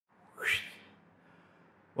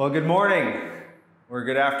Well, good morning, or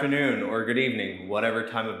good afternoon, or good evening, whatever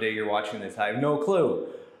time of day you're watching this. I have no clue.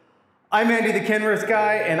 I'm Andy the Kenworth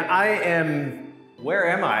Guy, and I am, where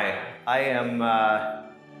am I? I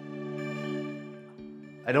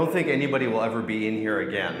don't think anybody will ever be in here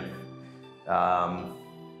again.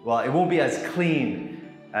 Well, it won't be as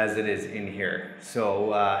clean as it is in here.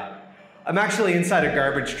 So I'm actually inside a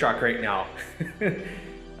garbage truck right now.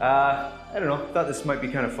 I don't know, thought this might be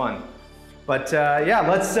kind of fun. But yeah,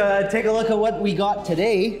 let's take a look at what we got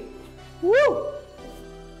today. Woo!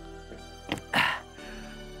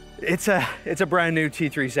 It's a brand new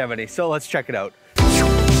T370, so let's check it out.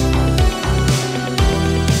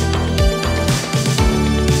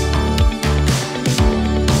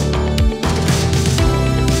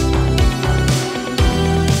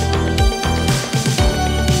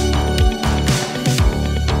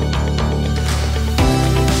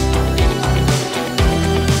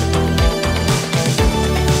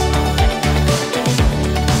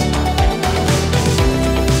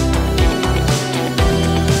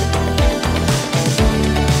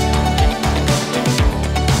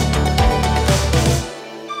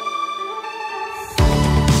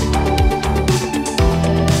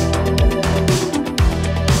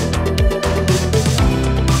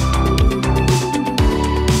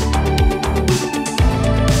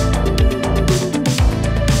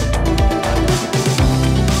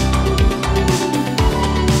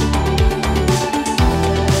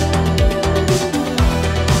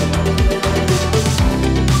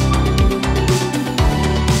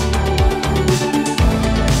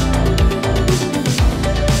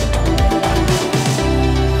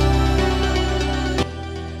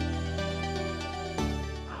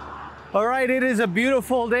 All right, it is a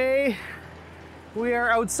beautiful day. We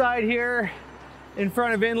are outside here in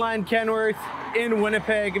front of Inland Kenworth in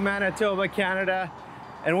Winnipeg, Manitoba, Canada.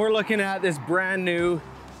 And we're looking at this brand new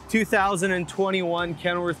 2021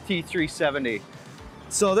 Kenworth T370.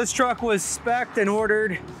 So this truck was spec'd and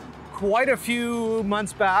ordered quite a few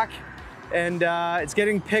months back, and it's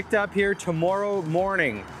getting picked up here tomorrow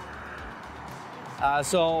morning.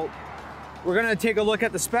 So we're gonna take a look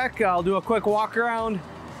at the spec. I'll do a quick walk around,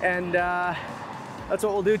 and that's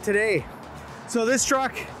what we'll do today. So this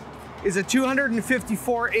truck is a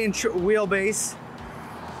 254-inch wheelbase.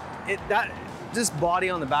 This body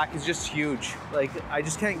on the back is just huge. Like, I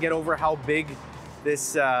just can't get over how big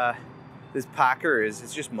this this packer is.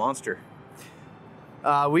 It's just monster.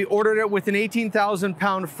 We ordered it with an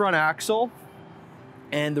 18,000-pound front axle,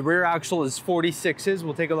 and the rear axle is 46s.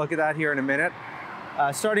 We'll take a look at that here in a minute.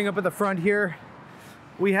 Starting up at the front here,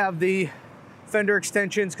 we have the fender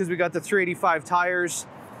extensions because we got the 385 tires.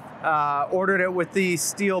 Ordered it with the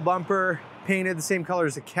steel bumper, painted the same color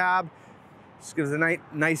as the cab. Just gives a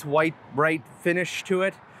nice white, bright finish to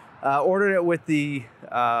it. Ordered it with the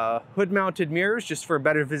hood-mounted mirrors just for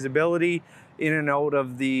better visibility in and out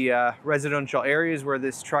of the residential areas where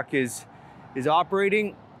this truck is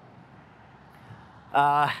operating.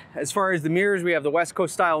 As far as the mirrors, we have the West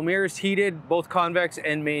Coast style mirrors, heated, both convex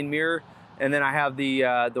and main mirror. And then I have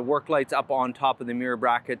the work lights up on top of the mirror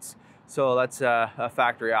brackets. So that's a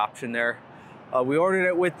factory option there. We ordered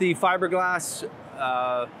it with the fiberglass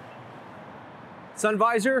sun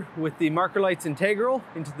visor with the marker lights integral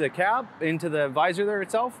into the cab, into the visor there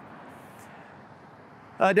itself.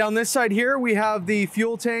 Down this side here, we have the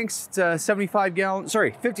fuel tanks. It's a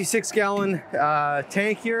 56 gallon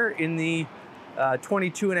tank here in the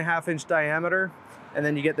 22.5-inch diameter. And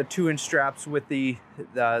then you get the 2-inch straps with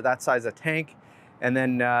that size of tank. And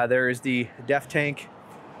then there is the def tank.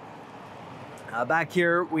 Back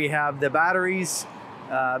here we have the batteries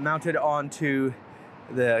mounted onto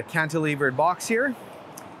the cantilevered box here.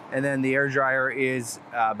 And then the air dryer is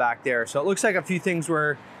back there. So it looks like a few things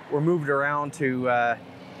were moved around to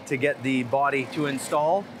get the body to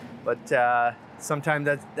install. But sometimes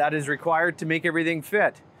that is required to make everything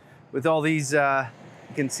fit. With all these, you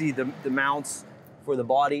can see the mounts for the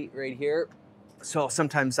body right here. So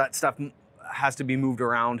sometimes that stuff has to be moved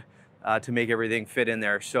around to make everything fit in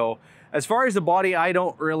there. So as far as the body, I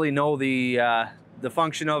don't really know the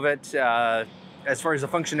function of it as far as the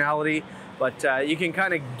functionality, but you can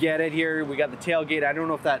kind of get it here. We got the tailgate. I don't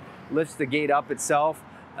know if that lifts the gate up itself.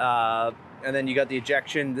 And then you got the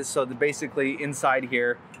ejection. So basically inside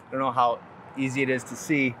here, I don't know how easy it is to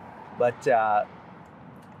see, but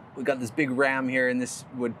we've got this big ram here, and this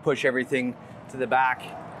would push everything to the back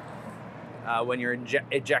when you're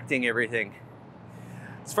ejecting everything.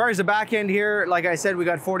 As far as the back end here, like I said, we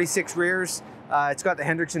got 46 rears. It's got the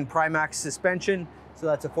Hendrickson Primax suspension, so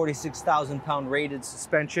that's a 46,000-pound rated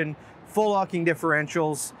suspension, full locking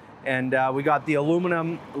differentials, and we got the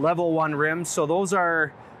aluminum level 1 rims. So those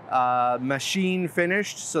are machine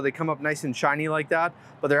finished, so they come up nice and shiny like that,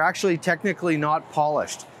 but they're actually technically not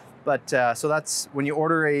polished. But so that's when you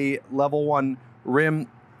order a level 1 rim,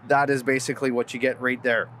 that is basically what you get right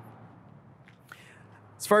there.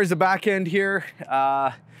 As far as the back end here,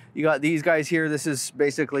 you got these guys here. This is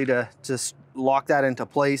basically to lock that into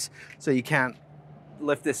place so you can't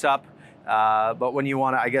lift this up. But when you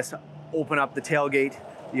want to, I guess, open up the tailgate,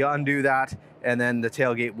 you undo that, and then the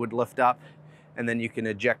tailgate would lift up, and then you can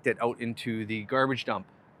eject it out into the garbage dump.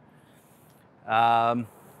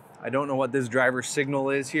 I don't know what this driver's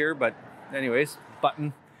signal is here, but anyways,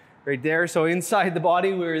 button right there. So inside the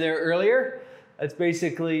body, we were there earlier. That's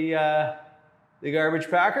basically the garbage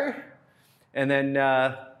packer. And then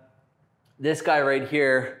this guy right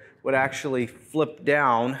here would actually flip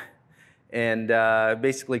down and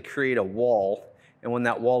basically create a wall. And when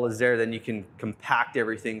that wall is there, then you can compact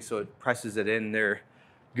everything so it presses it in there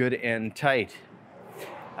good and tight.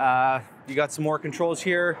 You got some more controls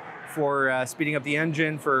here for speeding up the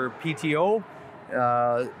engine for PTO,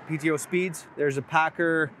 PTO speeds. There's a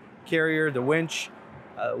packer, carrier, the winch.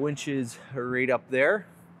 Winch is right up there.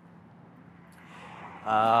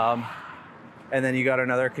 And then you got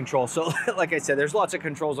another control. So like I said, there's lots of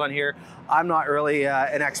controls on here. I'm not really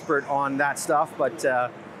an expert on that stuff, but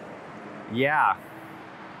yeah,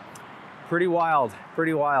 pretty wild,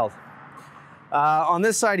 pretty wild. On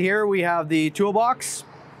this side here, we have the toolbox.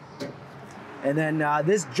 And then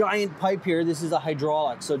this giant pipe here, this is a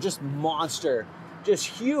hydraulic. So just monster, just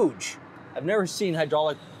huge. I've never seen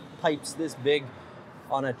hydraulic pipes this big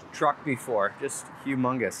on a truck before, just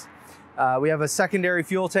humongous. We have a secondary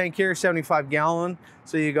fuel tank here, 75 gallon.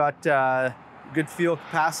 So you got good fuel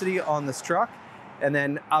capacity on this truck. And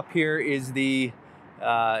then up here is the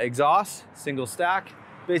exhaust, single stack.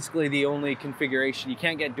 Basically the only configuration. You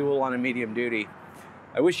can't get dual on a medium duty.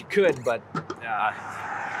 I wish you could, but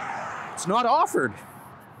it's not offered.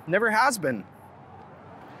 Never has been.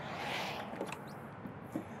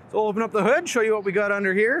 So we'll open up the hood, show you what we got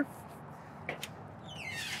under here.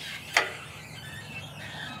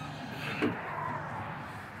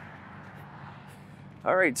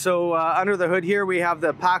 All right, so under the hood here we have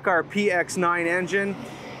the PACCAR PX9 engine.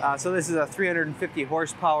 So this is a 350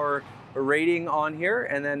 horsepower rating on here,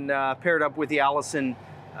 and then paired up with the Allison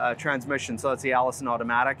transmission. So that's the Allison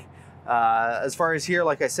automatic. As far as here,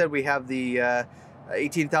 like I said, we have the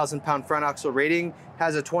 18,000 pound front axle rating,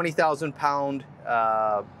 has a 20,000 pound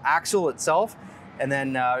axle itself, and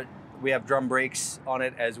then we have drum brakes on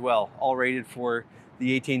it as well, all rated for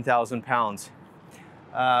the 18,000 pounds.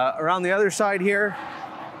 Around the other side here,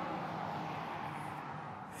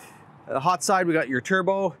 the hot side, we got your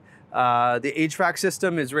turbo. The HVAC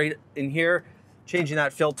system is right in here. Changing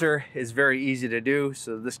that filter is very easy to do.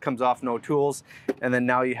 So this comes off, no tools. And then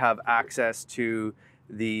now you have access to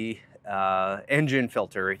the engine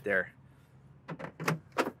filter right there.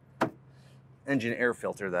 Engine air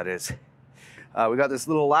filter, that is. We got this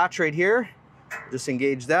little latch right here. Just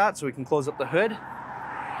engage that so we can close up the hood.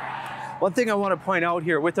 One thing I want to point out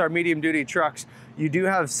here with our medium duty trucks, you do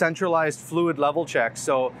have centralized fluid level checks.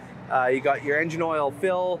 So you got your engine oil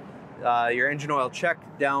fill, your engine oil check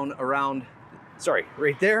down around, sorry,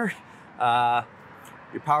 right there.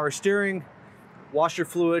 Your power steering, washer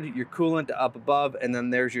fluid, your coolant up above, and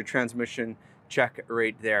then there's your transmission check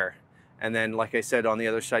right there. And then, like I said, on the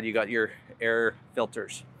other side, you got your air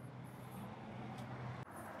filters.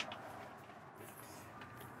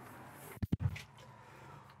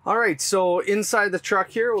 All right, so inside the truck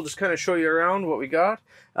here, we'll just kind of show you around what we got.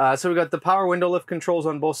 So we got the power window lift controls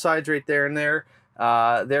on both sides right there and there.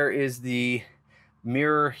 There is the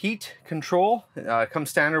mirror heat control. Comes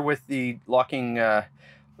standard with the locking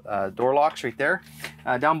door locks right there.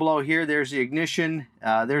 Down below here, there's the ignition.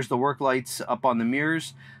 There's the work lights up on the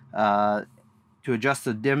mirrors to adjust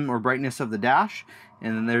the dim or brightness of the dash.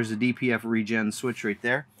 And then there's a DPF regen switch right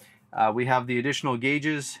there. We have the additional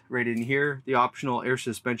gauges right in here, the optional air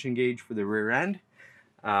suspension gauge for the rear end.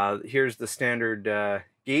 Here's the standard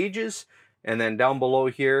gauges, and then down below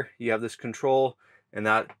here you have this control, and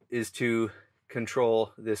that is to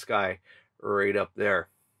control this guy right up there.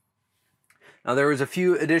 Now there was a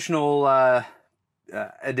few additional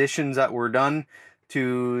additions that were done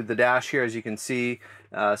to the dash here, as you can see.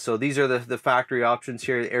 So these are the factory options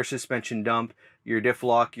here: the air suspension dump, your diff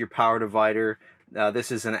lock, your power divider.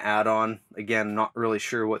 This is an add-on. Again, not really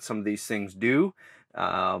sure what some of these things do.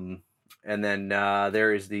 And then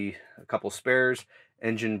there is a couple spares,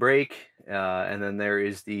 engine brake, and then there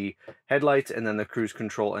is the headlights, and then the cruise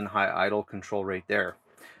control and high idle control right there.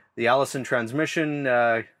 The Allison transmission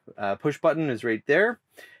push button is right there.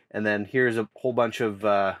 And then here's a whole bunch of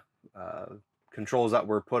controls that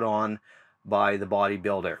were put on by the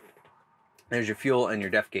bodybuilder. There's your fuel and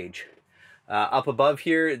your depth gauge. Up above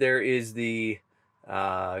here, there is the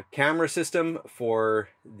camera system for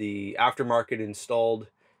the aftermarket installed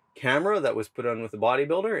camera that was put on with the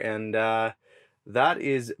bodybuilder, and that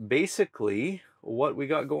is basically what we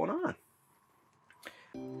got going on.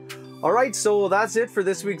 All right, so that's it for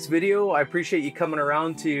this week's video. I appreciate you coming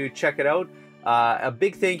around to check it out. A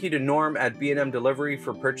big thank you to Norm at B&M Delivery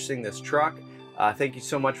for purchasing this truck. Thank you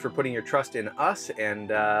so much for putting your trust in us and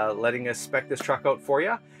letting us spec this truck out for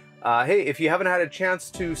you. Hey, if you haven't had a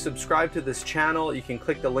chance to subscribe to this channel, you can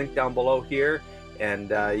click the link down below here, and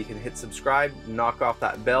you can hit subscribe, knock off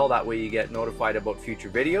that bell, that way you get notified about future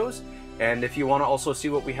videos. And if you want to also see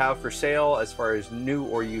what we have for sale as far as new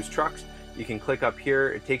or used trucks, you can click up here.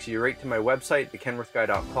 It takes you right to my website,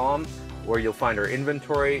 thekenworthguy.com, where you'll find our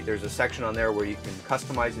inventory. There's a section on there where you can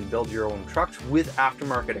customize and build your own trucks with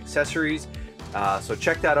aftermarket accessories. So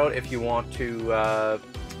check that out if you want to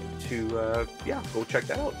yeah, go check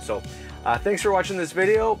that out. So thanks for watching this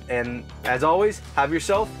video, and as always, have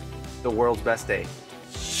yourself the world's best day.